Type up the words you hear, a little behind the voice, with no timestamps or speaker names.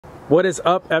What is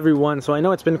up, everyone? So I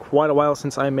know it's been quite a while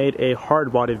since I made a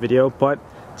hard body video, but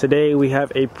today we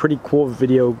have a pretty cool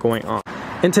video going on.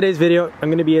 In today's video, I'm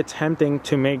going to be attempting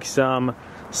to make some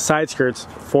side skirts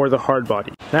for the hard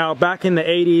body. Now, back in the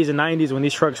 80s and 90s when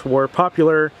these trucks were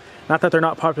popular, not that they're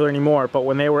not popular anymore, but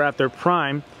when they were at their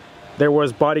prime, there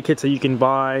was body kits that you can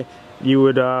buy. You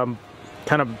would kind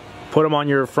of put them on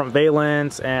your front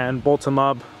valence and bolt them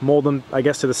up, mold them, I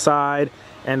guess, to the side,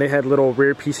 and they had little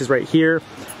rear pieces right here,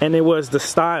 and it was the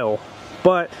style.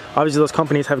 But obviously those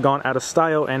companies have gone out of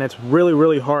style, and it's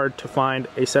really hard to find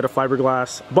a set of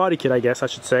fiberglass body kit, I guess I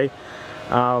should say,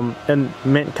 in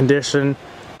mint condition.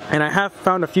 And I have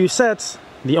found a few sets.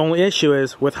 The only issue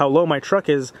is with how low my truck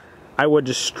is, I would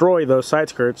destroy those side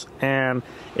skirts and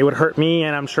it would hurt me,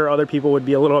 and I'm sure other people would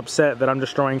be a little upset that I'm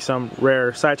destroying some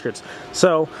rare side skirts.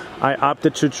 So I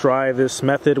opted to try this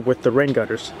method with the rain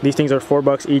gutters. These things are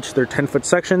 $4 each. They're 10-foot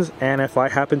sections, and if I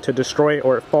happen to destroy it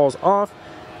or it falls off,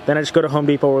 then I just go to Home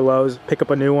Depot or Lowe's, pick up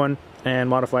a new one, and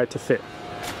modify it to fit.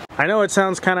 I know it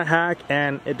sounds kind of hack,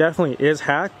 and it definitely is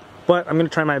hack, but I'm going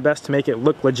to try my best to make it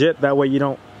look legit. That way you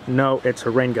don't know it's a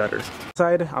rain gutter.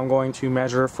 I'm going to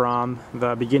measure from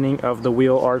the beginning of the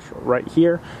wheel arch right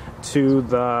here to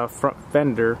the front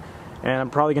fender, and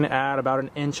I'm probably going to add about an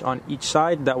inch on each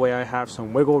side. That way I have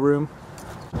some wiggle room.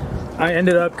 I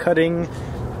ended up cutting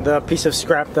the piece of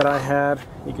scrap that I had.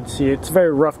 You can see it's a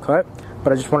very rough cut,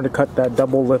 but I just wanted to cut that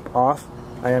double lip off.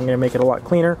 I am going to make it a lot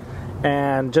cleaner,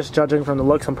 and just judging from the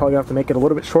looks, I'm probably going to have to make it a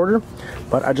little bit shorter,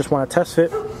 but I just want to test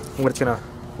fit what it's going to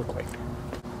look like.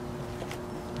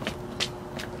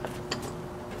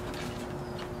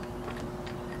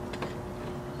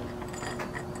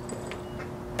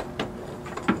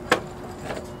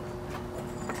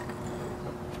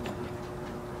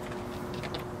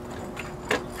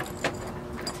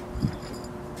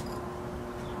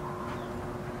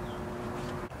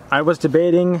 I was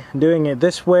debating doing it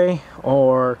this way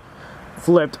or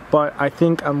flipped, but I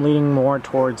think I'm leaning more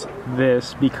towards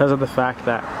this because of the fact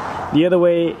that the other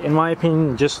way, in my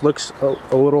opinion, just looks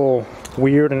a little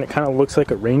weird, and it kind of looks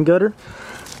like a rain gutter.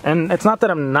 And it's not that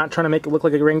I'm not trying to make it look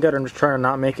like a rain gutter, I'm just trying to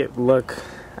not make it look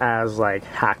as like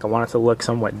hack. I want it to look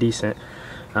somewhat decent.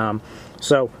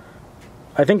 So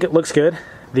I think it looks good.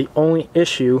 The only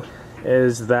issue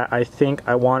is that I think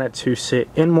I want it to sit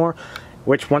in more,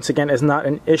 which once again is not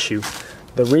an issue.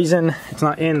 The reason it's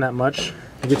not in that much,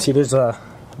 you can see there's a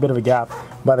bit of a gap.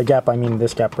 By the gap I mean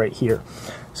this gap right here.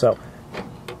 So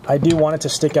I do want it to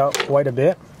stick out quite a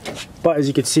bit, but as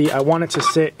you can see, I want it to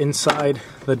sit inside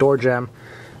the door jamb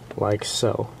like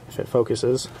so, if it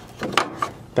focuses.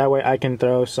 That way I can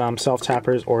throw some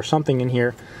self-tappers or something in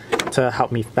here to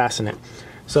help me fasten it.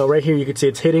 So right here you can see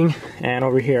it's hitting, and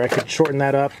over here I could shorten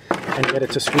that up and get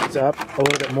it to squeeze up a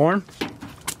little bit more.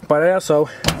 But I also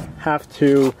have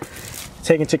to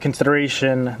take into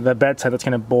consideration the bed side that's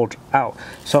going to bulge out.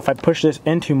 So if I push this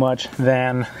in too much,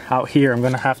 then out here I'm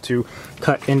going to have to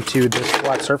cut into this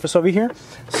flat surface over here.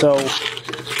 So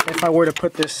if I were to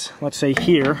put this, let's say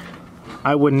here,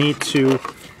 I would need to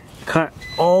cut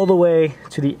all the way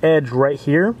to the edge right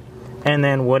here, and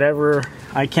then whatever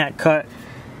I can't cut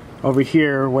over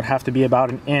here would have to be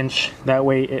about an inch. That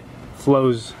way it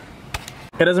flows.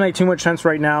 It doesn't make too much sense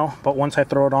right now, but once I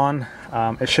throw it on,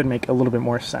 it should make a little bit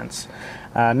more sense.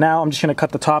 Now I'm just going to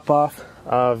cut the top off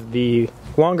of the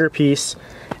longer piece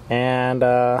and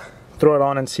throw it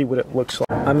on and see what it looks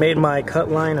like. I made my cut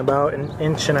line about 1.5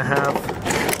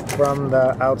 inches from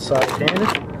the outside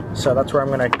in, so that's where I'm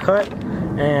going to cut.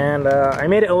 And I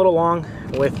made it a little long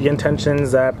with the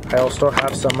intentions that I'll still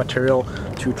have some material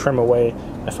to trim away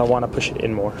if I want to push it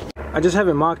in more. I just have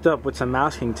it mocked up with some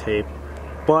masking tape,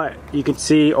 but you can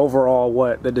see overall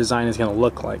what the design is going to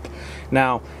look like.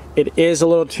 Now, it is a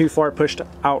little too far pushed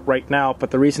out right now, but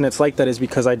the reason it's like that is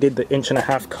because I did the 1.5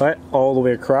 inch cut all the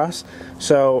way across,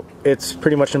 so it's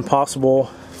pretty much impossible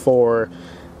for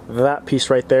that piece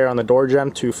right there on the door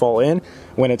jamb to fall in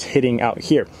when it's hitting out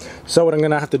here. So what I'm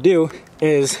going to have to do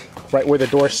is, right where the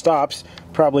door stops,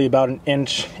 probably about 1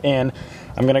 inch in,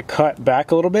 I'm going to cut back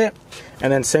a little bit,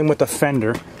 and then same with the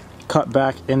fender. Cut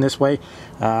back in this way,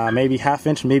 maybe 1/2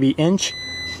 inch, maybe inch.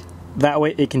 That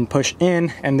way it can push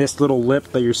in, and this little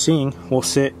lip that you're seeing will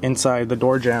sit inside the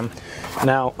door jamb.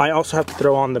 Now I also have to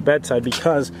throw on the bedside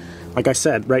because, like I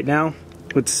said, right now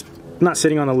it's not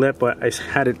sitting on the lip, but I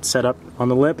had it set up on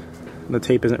the lip. The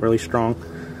tape isn't really strong.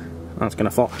 Oh, it's gonna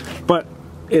fall. But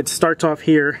it starts off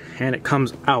here and it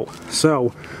comes out.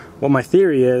 So what my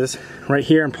theory is, right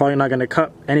here I'm probably not going to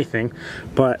cut anything,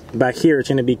 but back here it's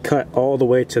going to be cut all the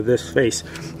way to this face.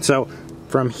 So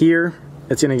from here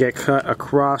it's going to get cut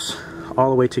across all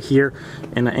the way to here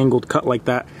in an angled cut like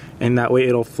that, and that way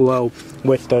it'll flow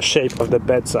with the shape of the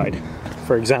bedside.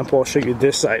 For example, I'll show you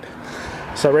this side.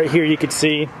 So right here you can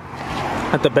see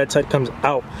that the bedside comes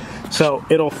out. So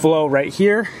it'll flow right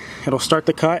here, it'll start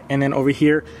the cut, and then over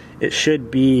here it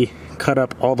should be cut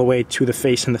up all the way to the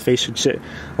face, and the face should sit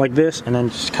like this and then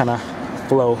just kind of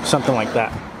flow something like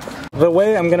that. The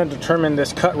way I'm going to determine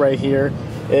this cut right here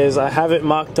is I have it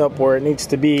mocked up where it needs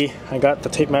to be. I got the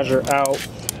tape measure out,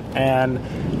 and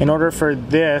in order for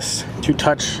this to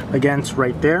touch against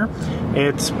right there,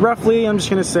 it's roughly, I'm just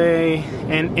going to say,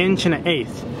 1 1/8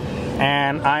 inches.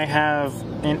 And I have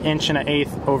 1 1/8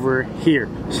 inches over here.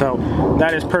 So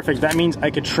that is perfect. That means I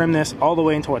could trim this all the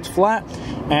way until it's flat.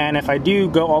 And if I do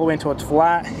go all the way until it's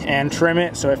flat and trim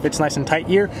it, so if it's nice and tight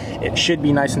here, it should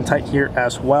be nice and tight here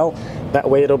as well. That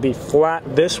way it'll be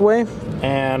flat this way,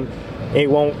 and it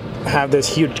won't have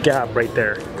this huge gap right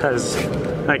there, because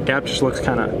that gap just looks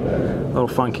kind of a little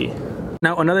funky.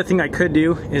 Now another thing I could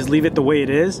do is leave it the way it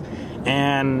is,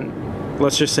 and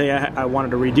let's just say I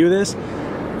wanted to redo this.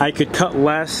 I could cut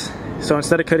less, so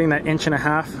instead of cutting that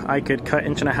 1.5 inches, I could cut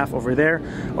 1.5 inches over there,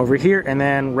 over here, and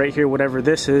then right here, whatever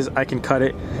this is, I can cut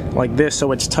it like this,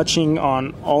 so it's touching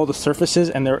on all the surfaces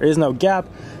and there is no gap,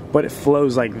 but it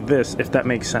flows like this, if that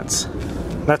makes sense.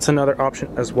 That's another option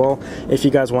as well, if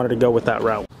you guys wanted to go with that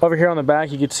route. Over here on the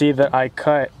back, you can see that I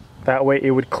cut, that way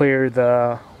it would clear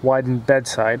the widened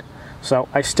bedside. So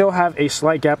I still have a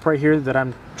slight gap right here that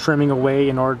I'm trimming away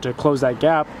in order to close that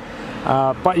gap.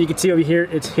 But you can see over here,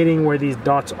 it's hitting where these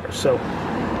dots are. So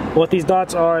what these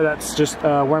dots are, that's just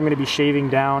where I'm going to be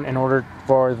shaving down in order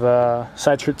for the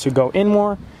side skirt to go in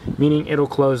more, meaning it'll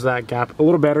close that gap a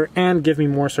little better and give me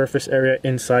more surface area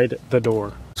inside the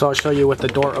door. So I'll show you with the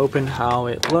door open how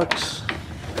it looks.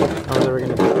 We're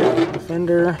going to put the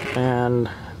fender, and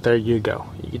there you go.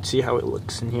 You can see how it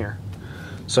looks in here.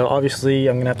 So obviously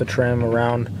I'm going to have to trim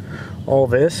around all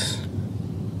this.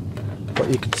 But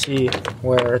you can see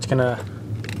where it's gonna,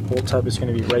 whole tub is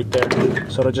gonna be right there.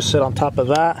 So it'll just sit on top of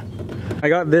that. I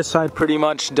got this side pretty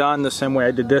much done the same way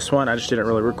I did this one. I just didn't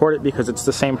really record it because it's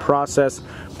the same process.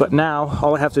 But now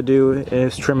all I have to do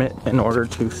is trim it in order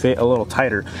to fit a little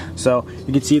tighter. So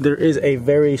you can see there is a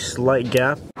very slight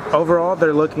gap. Overall,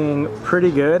 they're looking pretty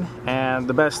good. And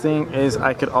the best thing is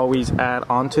I could always add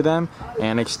onto them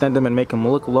and extend them and make them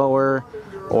look lower,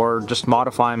 or just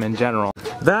modify them in general.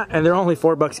 That, and they're only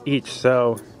 $4 each,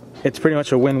 so it's pretty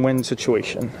much a win-win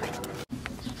situation.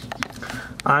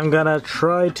 I'm gonna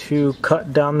try to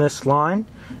cut down this line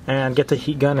and get the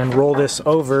heat gun and roll this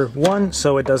over, one,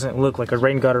 so it doesn't look like a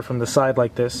rain gutter from the side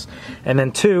like this, and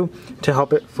then two, to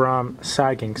help it from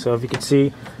sagging. So if you can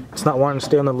see, it's not wanting to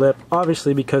stay on the lip,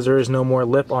 obviously, because there is no more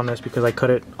lip on this because I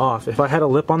cut it off. If I had a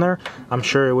lip on there, I'm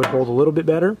sure it would hold a little bit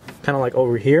better, kind of like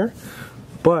over here.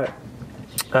 But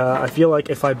I feel like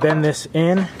if I bend this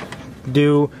in,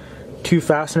 do 2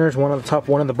 fasteners, one on the top,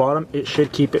 one on the bottom, it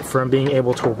should keep it from being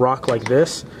able to rock like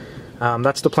this.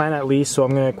 That's the plan at least, so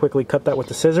I'm going to quickly cut that with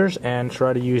the scissors and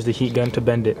try to use the heat gun to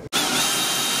bend it.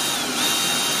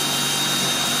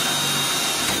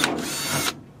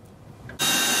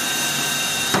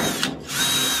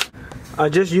 I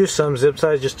just used some zip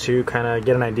ties just to kind of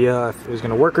get an idea if it was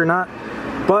going to work or not.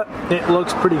 But it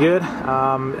looks pretty good.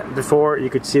 Before you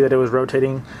could see that it was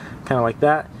rotating kind of like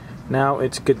that. Now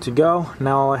it's good to go.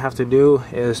 Now all I have to do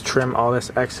is trim all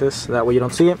this excess, that way you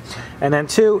don't see it. And then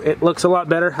two, it looks a lot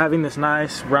better having this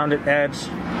nice rounded edge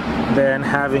than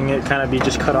having it kind of be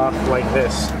just cut off like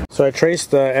this. So I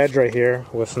traced the edge right here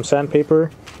with some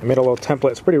sandpaper. I made a little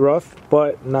template. It's pretty rough,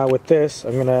 but now with this,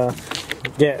 I'm gonna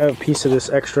get a piece of this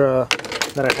extra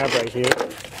that I have right here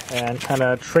and kind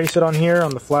of trace it on here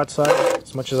on the flat side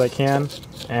as much as I can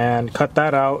and cut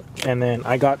that out. And then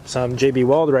I got some JB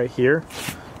Weld right here.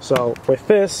 So with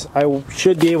this, I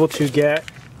should be able to get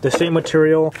the same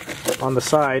material on the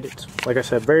side. It's, like I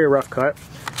said, very rough cut,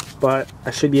 but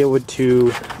I should be able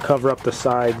to cover up the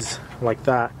sides like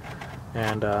that.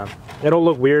 And it'll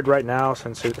look weird right now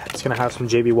since it's going to have some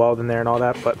JB Weld in there and all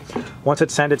that, but once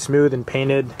it's sanded smooth and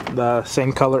painted the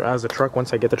same color as the truck,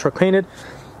 once I get the truck painted,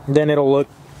 then it'll look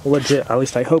legit. At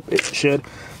least I hope it should.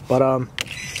 But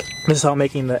this is how I'm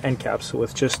making the end caps,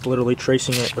 with just literally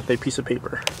tracing it with a piece of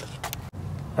paper.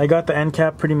 I got the end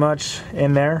cap pretty much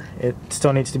in there. It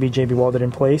still needs to be JB Welded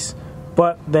in place,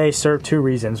 but they serve two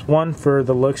reasons. One, for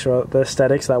the looks or the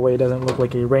aesthetics, that way it doesn't look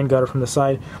like a rain gutter from the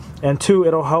side. And two,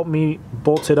 it'll help me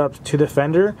bolt it up to the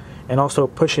fender and also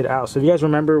push it out. So if you guys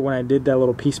remember when I did that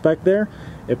little piece back there,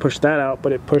 it pushed that out,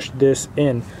 but it pushed this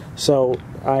in. So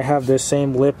I have this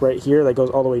same lip right here that goes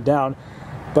all the way down,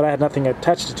 but I had nothing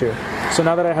attached to. So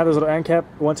now that I have this little end cap,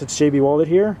 once it's JB Welded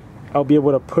here, I'll be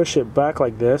able to push it back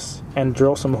like this and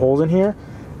drill some holes in here,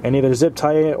 and either zip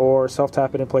tie it or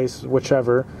self-tap it in place,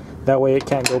 whichever. That way it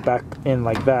can't go back in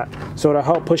like that. So it'll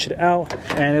help push it out,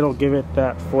 and it'll give it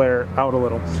that flare out a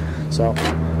little. So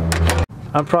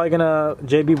I'm probably gonna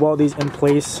JB weld these in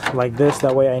place like this.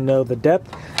 That way I know the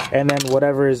depth, and then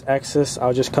whatever is excess,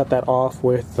 I'll just cut that off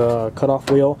with the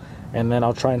cutoff wheel, and then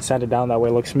I'll try and sand it down. That way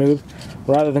it looks smooth,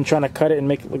 rather than trying to cut it and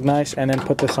make it look nice and then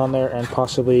put this on there and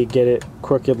possibly get it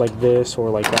crooked like this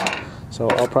or like that. So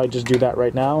I'll probably just do that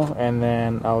right now, and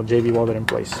then I'll JB weld it in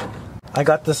place. I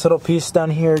got this little piece down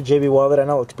here, JB welded. I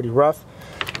know it looks pretty rough,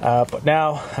 but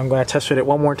now I'm going to test fit it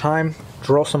one more time,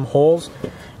 drill some holes.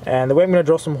 And the way I'm going to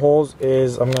drill some holes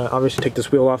is I'm going to obviously take this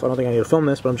wheel off. I don't think I need to film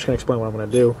this, but I'm just going to explain what I'm going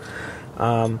to do.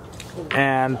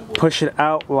 And push it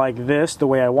out like this, the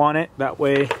way I want it. That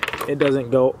way it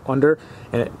doesn't go under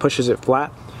and it pushes it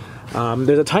flat.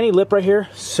 There's a tiny lip right here,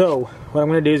 so what I'm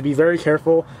going to do is be very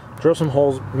careful, drill some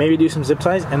holes, maybe do some zip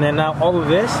ties, and then now all of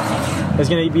this is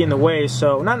going to be in the way.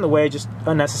 So not in the way, just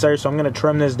unnecessary. So I'm going to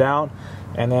trim this down,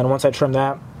 and then once I trim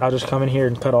that, I'll just come in here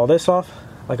and cut all this off.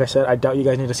 Like I said, I doubt you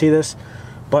guys need to see this,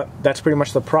 but that's pretty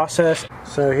much the process.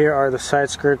 So here are the side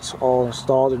skirts all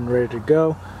installed and ready to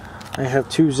go. I have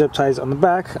 2 zip ties on the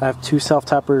back, I have 2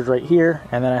 self-tappers right here,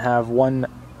 and then I have 1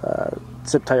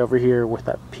 zip tie over here with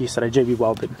that piece that I JB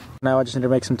welded. Now I just need to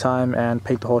make some time and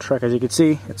paint the whole truck. As you can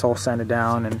see, it's all sanded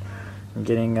down and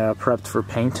getting prepped for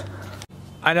paint.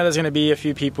 I know there's going to be a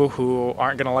few people who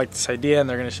aren't going to like this idea, and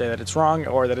they're going to say that it's wrong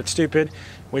or that it's stupid,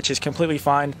 which is completely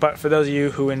fine. But for those of you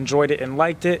who enjoyed it and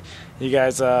liked it, you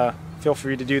guys feel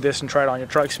free to do this and try it on your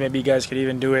trucks. Maybe you guys could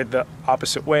even do it the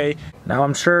opposite way. Now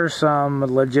I'm sure some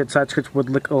legit side skirts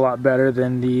would look a lot better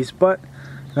than these, but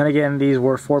then again, these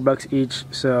were $4 each,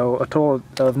 so a total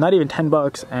of not even 10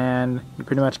 bucks, and you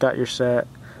pretty much got your set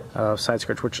of side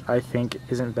skirts, which I think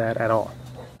isn't bad at all.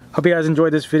 Hope you guys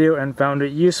enjoyed this video and found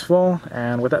it useful,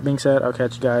 and with that being said, I'll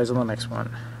catch you guys on the next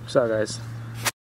one. So guys.